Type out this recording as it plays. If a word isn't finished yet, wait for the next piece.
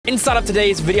Inside of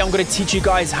today's video, I'm going to teach you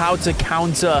guys how to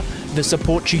counter the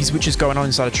support cheese which is going on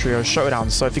inside a trio showdown.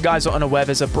 So if you guys are unaware,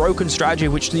 there's a broken strategy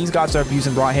which these guys are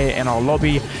abusing right here in our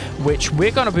lobby, which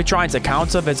we're going to be trying to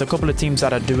counter. There's a couple of teams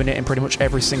that are doing it in pretty much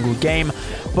every single game,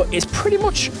 but it's pretty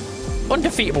much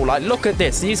undefeatable. Like, look at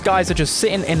this. These guys are just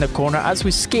sitting in the corner as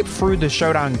we skip through the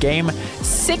showdown game.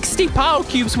 60 power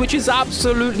cubes, which is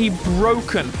absolutely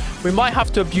broken. We might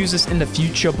have to abuse this in the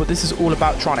future, but this is all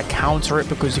about trying to counter it,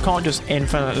 because you can't just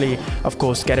infinitely, of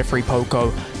course, get a free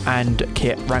Poco and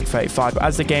kit rank 35. But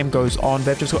as the game goes on,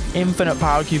 they've just got infinite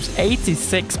power cubes,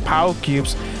 86 power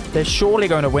cubes. They're surely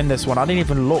going to win this one. I didn't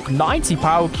even look. 90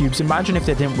 power cubes. Imagine if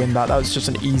they didn't win that. That was just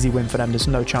an easy win for them. There's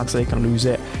no chance they can lose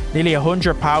it. Nearly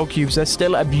 100 power cubes. They're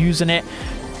still abusing it.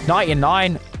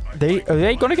 99. Are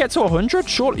they going to get to 100?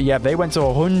 Surely. Yeah, they went to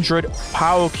 100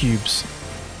 power cubes.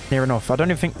 Near enough. I don't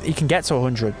even think he can get to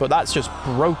 100, but that's just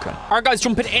broken. All right, guys,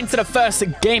 jumping into the first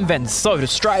game then. So the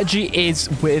strategy is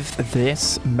with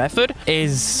this method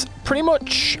is pretty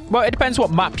much, well, it depends what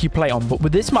map you play on, but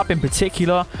with this map in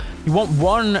particular, you want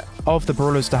one of the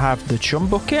brawlers to have the chum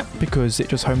bucket because it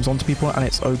just homes onto people and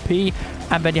it's OP,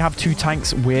 and then you have two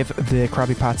tanks with the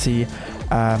Krabby Patty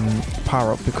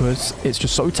power up because it's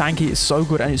just so tanky, it's so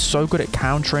good, and it's so good at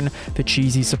countering the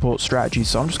cheesy support strategy.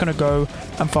 So I'm just going to go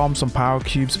and farm some power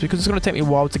cubes because it's going to take me a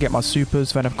while to get my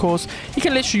supers. Then of course you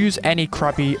can literally use any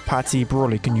Krabby Patty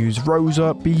brawler. You can use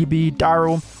Rosa, BB,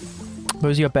 Daryl.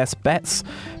 Those are your best bets,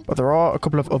 but there are a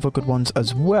couple of other good ones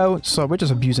as well. So we're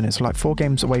just abusing it. So like 4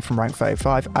 games away from rank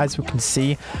 35. As we can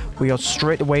see, we are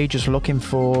straight away just looking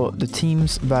for the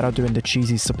teams that are doing the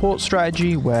cheesy support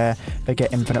strategy where they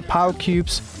get infinite power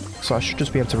cubes. So I should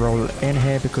just be able to roll in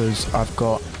here because I've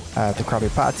got the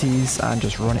Krabby Patties and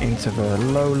just run into the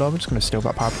Lola. I'm just going to steal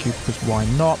that power cube because why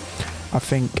not? I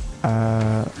think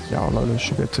yeah, our Lola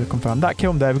should be able to confirm that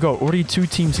kill. There we go. Already 2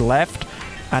 teams left.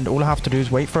 And all I have to do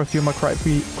is wait for a few of my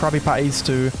Krabby Patties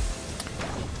to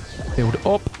build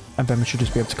up. And then we should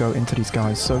just be able to go into these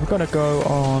guys. So we're going to go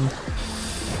on...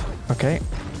 Okay.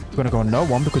 We're going to go on no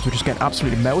one because we're just getting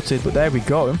absolutely melted. But there we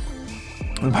go.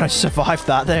 We managed to survive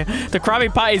that. The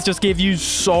Krabby Patties just give you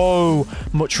so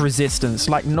much resistance.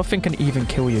 Like, nothing can even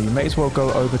kill you. You may as well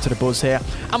go over to the buzz here.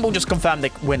 And we'll just confirm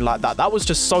the win like that. That was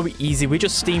just so easy. We're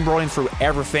just steamrolling through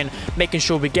everything, making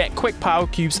sure we get quick power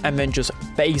cubes and then just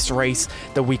base race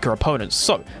the weaker opponents.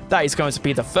 So that is going to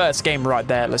be the first game right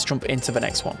there. Let's jump into the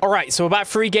next one. All right, so about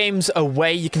 3 games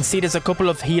away, you can see there's a couple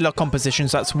of healer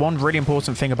compositions. That's one really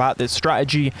important thing about this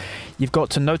strategy. You've got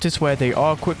to notice where they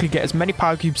are. Quickly get as many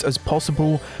power cubes as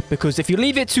possible, because if you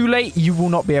leave it too late, you will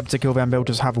not be able to kill them. They'll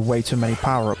just have way too many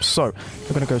power-ups. So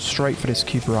we're going to go straight for this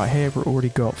cube right here. We've already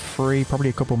got 3, probably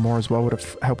a couple more as well would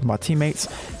have helped my teammates.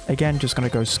 Again, just going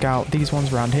to go scout these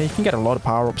ones around here. You can get a lot of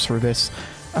power-ups through this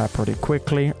pretty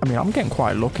quickly. I mean, I'm getting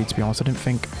quite lucky, to be honest. I didn't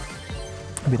think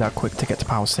it'd be that quick to get to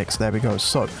power 6. There we go.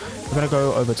 So we're going to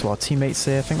go over to our teammates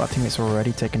here. I think our teammates are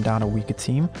already taken down a weaker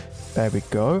team. There we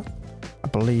go. I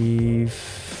believe...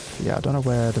 Yeah, I don't know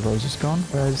where the Rose has gone.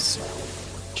 Where's...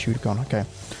 Shoot gone. Okay,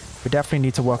 we definitely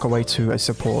need to work our way to a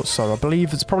support. So I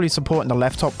believe it's probably support in the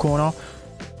left top corner.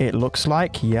 It looks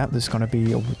like, yeah, there's going to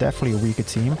be definitely a weaker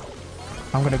team.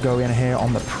 I'm going to go in here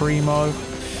on the Primo.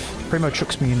 Primo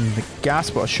chucks me in the gas,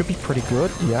 but I should be pretty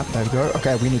good. Yeah, there we go.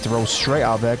 Okay, we need to roll straight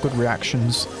out there. Good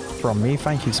reactions from me.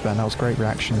 Thank you, Spen. That was great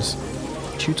reactions.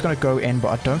 Shoot's going to go in, but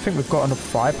I don't think we've got enough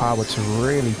firepower to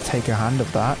really take a hand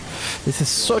of that. This is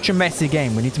such a messy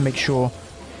game. We need to make sure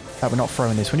that we're not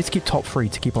throwing this. We need to keep top 3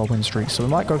 to keep our win streak. So we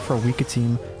might go for a weaker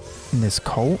team in this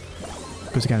Colt.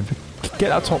 Because again, if we get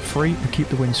that top 3, we keep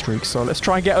the win streak. So let's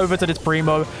try and get over to this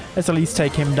Primo. Let's at least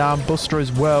take him down. Buster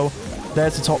as well.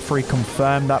 There's the top 3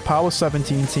 confirmed. That Power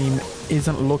 17 team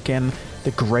isn't looking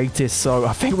the greatest. So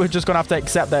I think we're just going to have to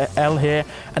accept the L here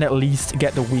and at least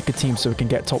get the weaker team so we can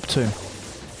get top 2.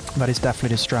 That is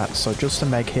definitely the strat. So just a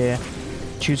Meg here.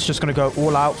 Chude's just going to go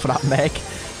all out for that Meg.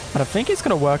 And I think it's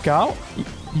going to work out.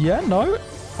 Yeah, no.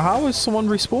 How is someone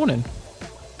respawning?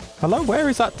 Hello, where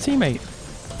is that teammate?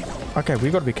 Okay, we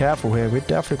got to be careful here. We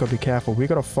definitely got to be careful. We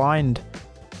got to find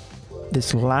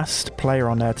this last player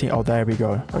on their team. Oh, there we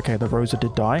go. Okay, the Rosa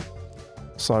did die.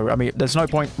 So, I mean, there's no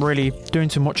point really doing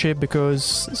too much here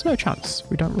because there's no chance.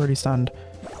 We don't really stand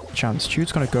a chance.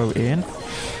 Chude's going to go in.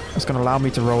 That's going to allow me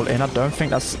to roll in. I don't think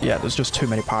that's... Yeah, there's just too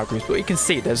many power groups. But you can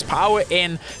see there's power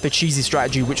in the cheesy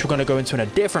strategy, which we're going to go into in a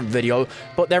different video.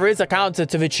 But there is a counter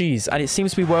to the cheese, and it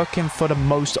seems to be working for the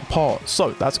most part.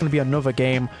 So that's going to be another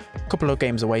game. A couple of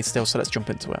games away still, so let's jump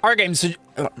into it. All right, games.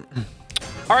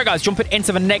 All right, guys, jumping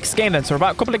into the next game then. So we're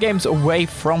about a couple of games away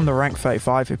from the rank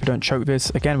 35 if we don't choke this.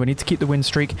 Again, we need to keep the win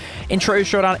streak. In Trio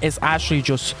Showdown, it's actually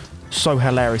just so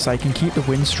hilarious. I can keep the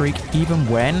win streak even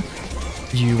when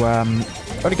you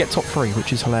only get top 3,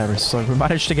 which is hilarious. So we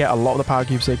managed to get a lot of the power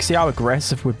cubes here. You can see how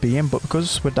aggressive we're being, but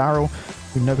because we're Daryl,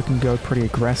 we know we can go pretty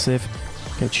aggressive.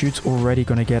 Okay, Chude's already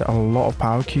going to get a lot of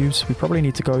power cubes. We probably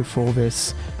need to go for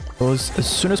this Buzz as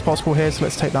soon as possible here. So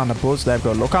let's take down the Buzz. There we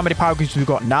go. Look how many power cubes we've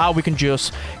got. Now we can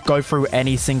just go through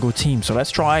any single team. So let's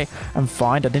try and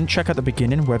find. I didn't check at the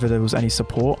beginning whether there was any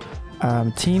support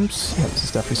teams. Yeah,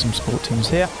 there's definitely some support teams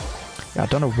here. Yeah, I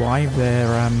don't know why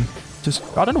they're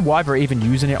I don't know why they're even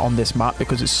using it on this map,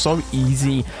 because it's so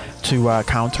easy to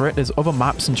counter it. There's other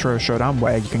maps in Trio Showdown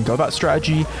where you can go that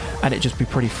strategy and it just be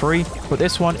pretty free, but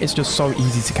this one is just so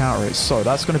easy to counter it. So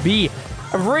that's going to be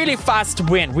a really fast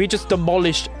win. We just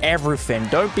demolished everything.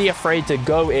 Don't be afraid to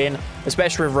go in,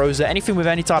 especially with Rosa. Anything with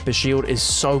any type of shield is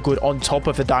so good on top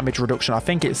of the damage reduction. I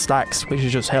think it stacks, which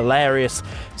is just hilarious.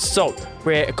 So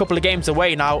we're a couple of games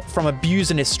away now from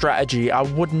abusing this strategy. I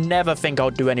would never think I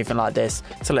would do anything like this.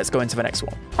 So let's go into the next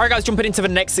one. All right, guys, jumping into the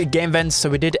next game then. So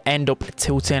we did end up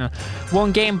tilting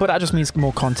one game, but that just means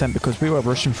more content because we were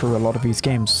rushing through a lot of these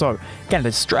games. So again,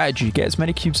 the strategy, get as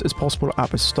many cubes as possible at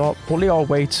the start, bully our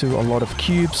way to a lot of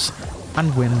cubes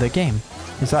and win the game.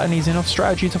 Is that an easy enough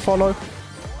strategy to follow?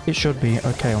 It should be.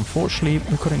 Okay, unfortunately,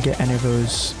 we couldn't get any of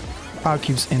those power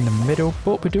cubes in the middle,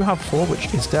 but we do have 4,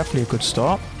 which is definitely a good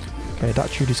start. Okay, that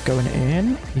Jude is going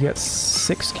in. He gets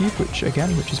 6 cube, which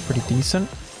is pretty decent.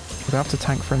 We have to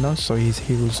tank for him though, so his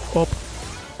heals up.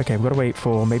 Okay, we've got to wait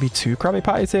for maybe 2 Krabby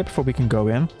Patties here before we can go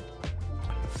in.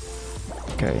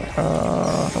 Okay,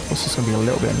 this is going to be a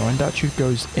little bit annoying. That Jude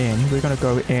goes in. We're going to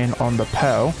go in on the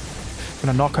Pearl.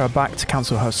 Going to knock her back to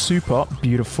cancel her super.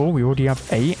 Beautiful. We already have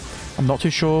 8. I'm not too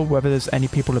sure whether there's any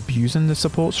people abusing the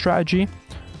support strategy,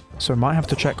 so I might have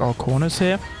to check our corners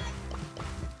here.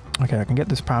 Okay, I can get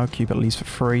this power cube at least for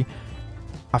free.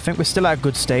 I think we're still at a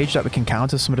good stage that we can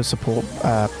counter some of the support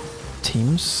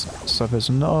teams. So there's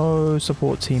no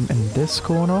support team in this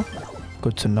corner.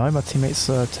 Good to know. My teammates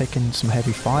are taking some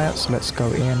heavy fire, so let's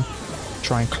go in,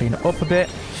 try and clean it up a bit.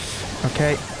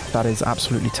 Okay, that is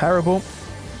absolutely terrible.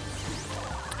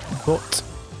 But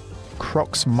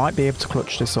Crocs might be able to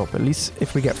clutch this up. At least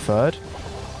if we get 3rd,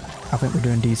 I think we're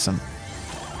doing decent.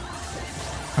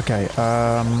 Okay,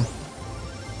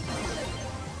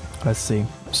 let's see.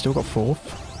 Still got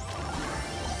 4th.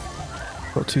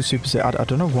 Got 2 supers here. I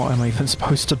don't know what I'm even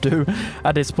supposed to do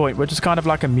at this point. We're just kind of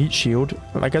like a meat shield.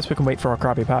 I guess we can wait for our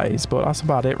Krabby Patties, but that's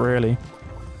about it really.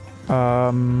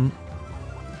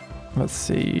 Let's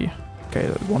see. Okay,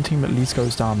 one team at least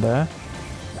goes down there.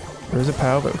 There is a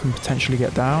Pearl that we can potentially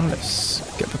get down. Let's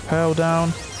get the Pearl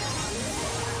down.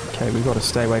 Okay, we've got to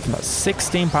stay away from that.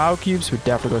 16 power cubes. We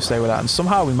definitely got to stay with that. And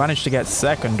somehow we managed to get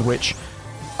 2nd, which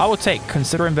I will take.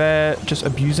 Considering they're just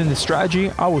abusing this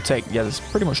strategy, I will take. Yeah, there's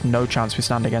pretty much no chance we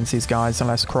stand against these guys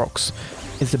unless Crocs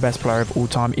is the best player of all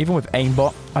time. Even with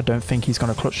aimbot, I don't think he's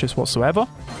going to clutch this whatsoever.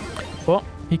 But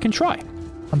he can try.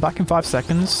 I'm back in 5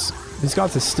 seconds. These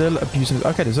guys are still abusing it.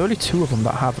 Okay, there's only 2 of them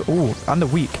that have... Oh, and the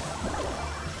weak.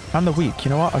 And the weak.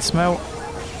 You know what? I smell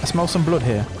some blood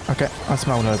here. Okay, I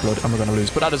smell no blood and we're going to lose.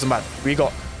 But that doesn't matter. We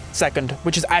got 2nd,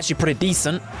 which is actually pretty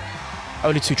decent.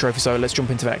 Only 2 trophies, so let's jump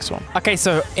into the next one. Okay,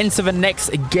 so into the next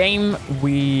game.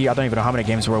 I don't even know how many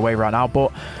games we're away right now,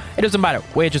 but it doesn't matter.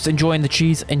 We're just enjoying the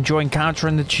cheese, enjoying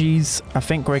countering the cheese. I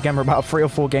think we're about 3 or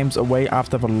 4 games away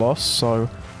after the loss, so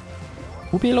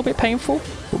will be a little bit painful,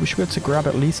 but we should be able to grab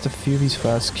at least a few of these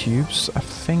first cubes. I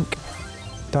think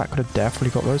that could have definitely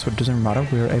got those, but it doesn't matter.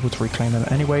 We were able to reclaim them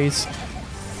anyways.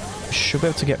 Should be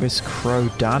able to get this Crow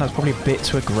down. That's probably a bit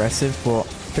too aggressive, but I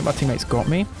think my teammates got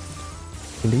me.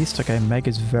 At least. Okay, Meg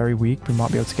is very weak. We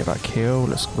might be able to get that kill.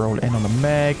 Let's roll in on the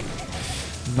Meg.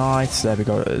 Nice. There we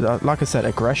go. Like I said,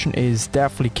 aggression is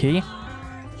definitely key.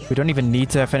 We don't even need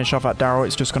to finish off at Daryl.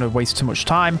 It's just going to waste too much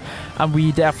time. And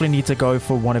we definitely need to go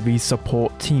for one of these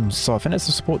support teams. So I think it's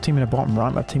the support team in the bottom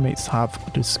right. My teammates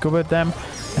have discovered them.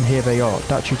 And here they are.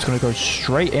 That Jude's going to go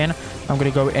straight in. I'm going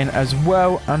to go in as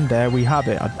well. And there we have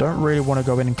it. I don't really want to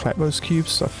go in and collect those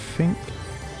cubes. I think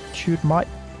Jude might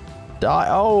die.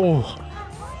 Oh,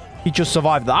 he just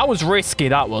survived. That was risky.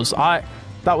 That was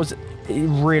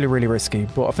really, really risky.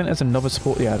 But I think there's another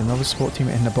support. Yeah, another support team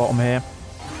in the bottom here.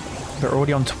 They're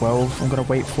already on 12. I'm going to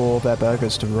wait for their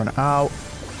burgers to run out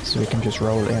so we can just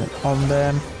roll in on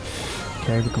them.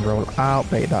 Okay, we can roll out,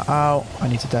 bait that out. I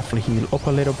need to definitely heal up a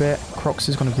little bit. Crocs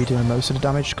is going to be doing most of the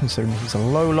damage considering he's a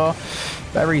Lola.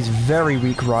 Berry's very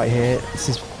weak right here. This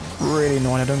is really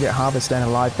annoying. I don't get Harvest staying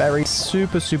alive. Berry's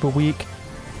super, super weak.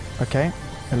 Okay,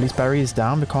 at least Berry is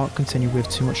down. We can't continue with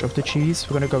too much of the cheese.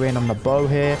 We're going to go in on the bow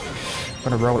here. I'm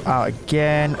going to roll out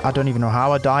again. I don't even know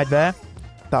how I died there.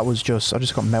 That was just... I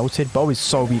just got melted. Bo is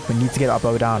so weak. We need to get that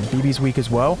bow down. BB's weak as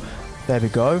well. There we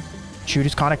go.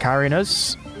 Shooter's kind of carrying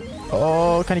us.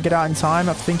 Oh, can he get out in time?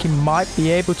 I think he might be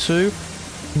able to.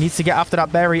 He needs to get after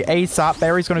that berry ASAP.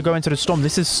 Berry's going to go into the storm.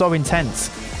 This is so intense.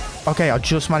 Okay, I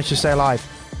just managed to stay alive.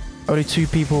 Only 2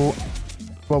 people.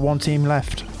 Well, 1 team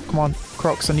left. Come on,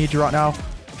 Crocs, I need you right now.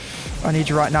 I need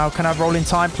you right now. Can I roll in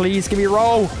time, please? Give me a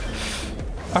roll.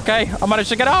 Okay, I managed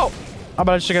to get out. I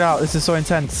managed to get out. This is so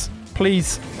intense.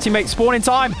 Please, teammate, spawn in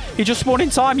time. He just spawned in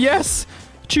time. Yes.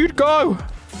 Chewed, go.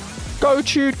 Go,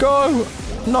 Chewed, go.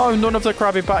 No, none of the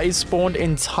Krabby Patties spawned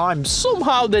in time.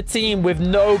 Somehow the team with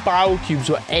no Power Cubes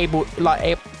were able,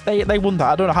 like, they won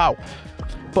that. I don't know how.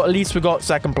 But at least we got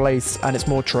 2nd place and it's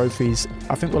more trophies.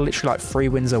 I think we're literally like 3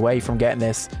 wins away from getting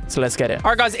this. So let's get it.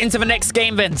 All right, guys, into the next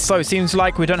game then. So it seems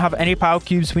like we don't have any Power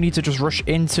Cubes. We need to just rush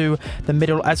into the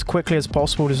middle as quickly as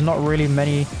possible. There's not really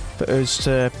many for us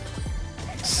to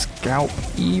scalp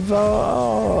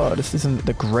either. This isn't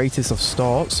the greatest of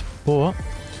starts, but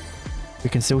we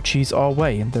can still cheese our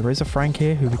way. And there is a Frank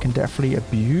here who we can definitely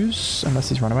abuse. Unless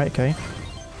he's run away. Okay.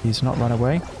 He's not run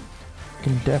away.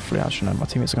 Can definitely... Actually, no, my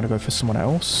teammates are going to go for someone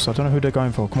else. I don't know who they're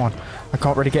going for. Come on. I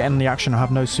can't really get in the action. I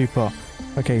have no super.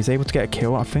 Okay, he's able to get a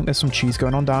kill. I think there's some cheese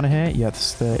going on down here.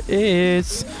 Yes, there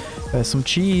is. There's some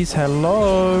cheese.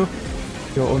 Hello.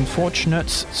 You're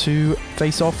unfortunate to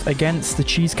face off against the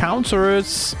cheese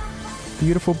counterers.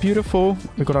 Beautiful, beautiful.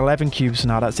 We've got 11 cubes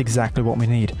now. That's exactly what we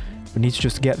need. We need to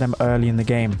just get them early in the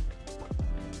game.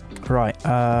 Right.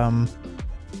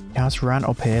 He has ran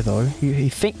up here, though. He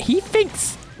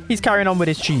thinks... He's carrying on with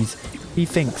his cheese. He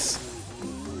thinks.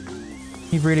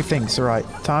 He really thinks. All right.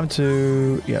 Time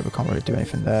to... Yeah, we can't really do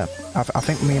anything there. I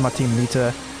think me and my team need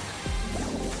to...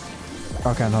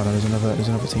 Okay, no, there's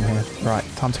another team here. Right.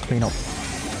 Time to clean up.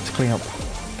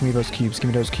 Give me those cubes. Give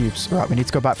me those cubes. Right. We need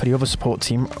to go back for the other support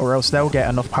team or else they'll get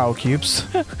enough power cubes.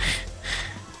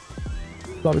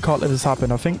 But we can't let this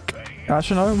happen, I think.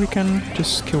 Actually, no, we can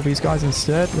just kill these guys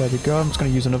instead. There we go. I'm just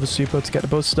going to use another super to get the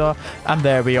booster. And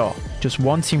there we are. Just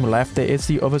 1 team left. There is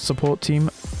the other support team,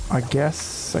 I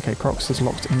guess. Okay, Crocs is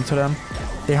locked into them.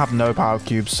 They have no power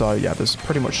cubes, so yeah, there's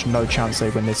pretty much no chance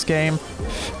they win this game.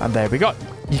 And there we go.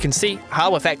 You can see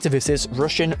how effective this is.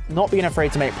 Russian not being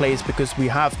afraid to make plays because we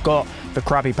have got the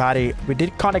Krabby Patty. We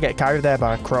did kind of get carried there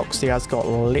by Crocs. He has got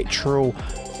literal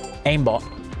aimbot.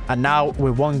 And now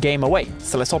we're 1 game away.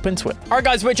 So let's hop into it. All right,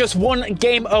 guys, we're just 1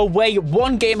 game away.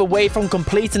 1 game away from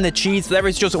completing the cheese. There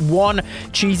is just 1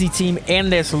 cheesy team in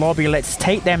this lobby. Let's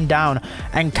take them down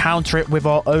and counter it with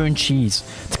our own cheese.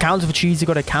 To counter the cheese, you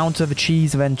got to counter the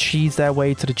cheese and then cheese their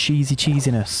way to the cheesy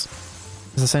cheesiness.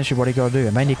 That's essentially what you got to do.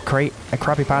 And then you create a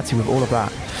Krabby Patty with all of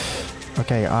that.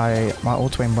 Okay, my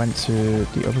auto aim went to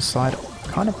the other side.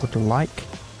 Kind of would like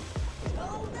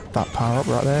that power up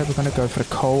right there. We're going to go for the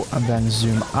Colt and then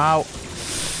zoom out.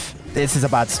 This is a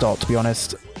bad start, to be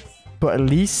honest. But at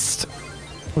least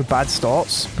with bad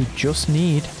starts, we just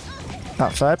need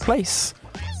that 3rd place.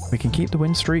 We can keep the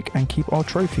win streak and keep our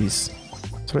trophies.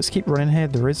 So let's keep running here.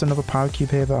 There is another power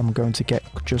cube here that I'm going to get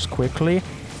just quickly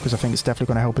because I think it's definitely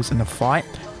going to help us in the fight.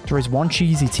 There is 1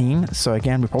 cheesy team. So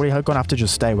again, we're probably going to have to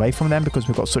just stay away from them because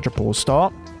we've got such a poor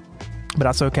start. But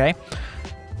that's okay.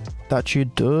 That you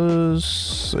does.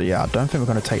 So yeah, I don't think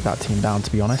we're going to take that team down,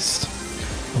 to be honest.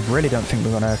 I really don't think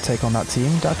we're going to take on that team.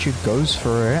 Dachu goes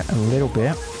for it a little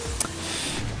bit.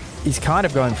 He's kind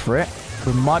of going for it.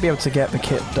 We might be able to get the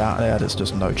kit down there. There's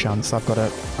just no chance. I've got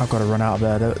to run out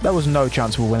of there. There was no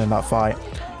chance we're winning that fight.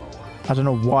 I don't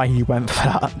know why he went for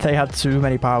that. They had too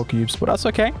many power cubes, but that's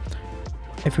okay.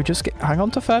 If we just hang on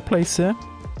to 3rd place here.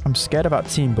 I'm scared of that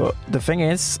team, but the thing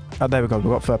is... Oh, there we go. We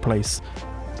got 3rd place.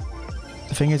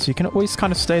 The thing is, you can always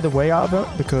kind of stay the way out of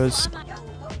it because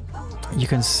you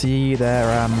can see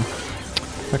their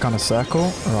kind of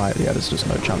circle. Right, yeah, there's just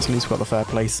no chance. At least we've got the 3rd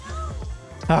place.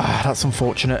 Ah, that's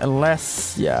unfortunate.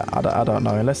 Unless, yeah, I don't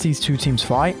know. Unless these 2 teams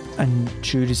fight and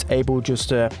Jude is able just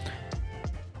to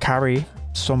carry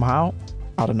somehow.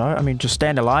 I don't know. I mean, just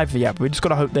staying alive. Yeah, we just got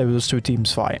to hope those 2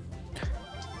 teams fight.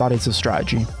 That is the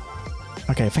strategy.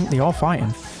 Okay, I think they are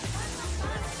fighting.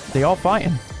 They are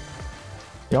fighting.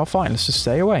 They are fighting. Let's just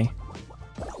stay away.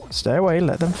 Stay away.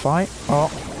 Let them fight. Oh,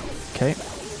 okay.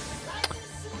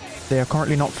 They are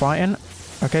currently not fighting.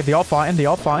 Okay, they are fighting. They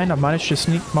are fighting. I've managed to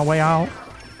sneak my way out.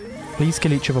 Please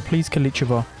kill each other. Please kill each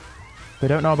other. They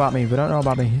don't know about me. They don't know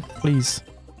about me. Please.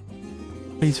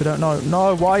 Please, we don't know.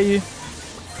 No, why are you?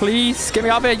 Please, get me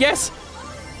out of here. Yes!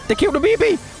 They killed the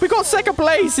BB. We got 2nd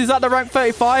place. Is that the rank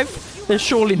 35? There's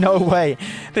surely no way.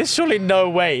 There's surely no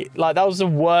way. Like, that was the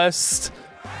worst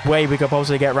way we could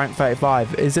possibly get rank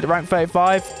 35. Is it rank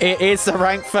 35? It is the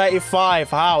rank 35.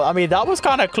 How? I mean, that was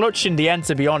kind of clutch in the end,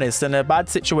 to be honest. In a bad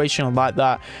situation like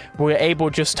that, we were able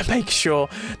just to make sure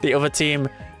the other team,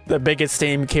 the biggest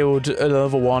team, killed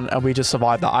another one, and we just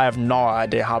survived that. I have no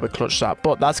idea how we clutched that,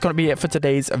 but that's going to be it for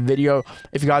today's video.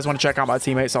 If you guys want to check out my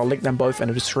teammates, I'll link them both in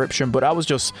the description. But I was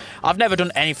just, I've never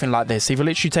done anything like this. If you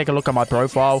literally take a look at my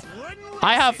profile,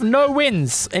 I have no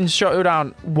wins in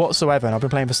Showdown whatsoever, and I've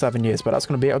been playing for 7 years. But that's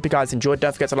going to be it. I hope you guys enjoyed.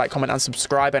 Don't forget to like, comment, and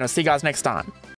subscribe, and I'll see you guys next time.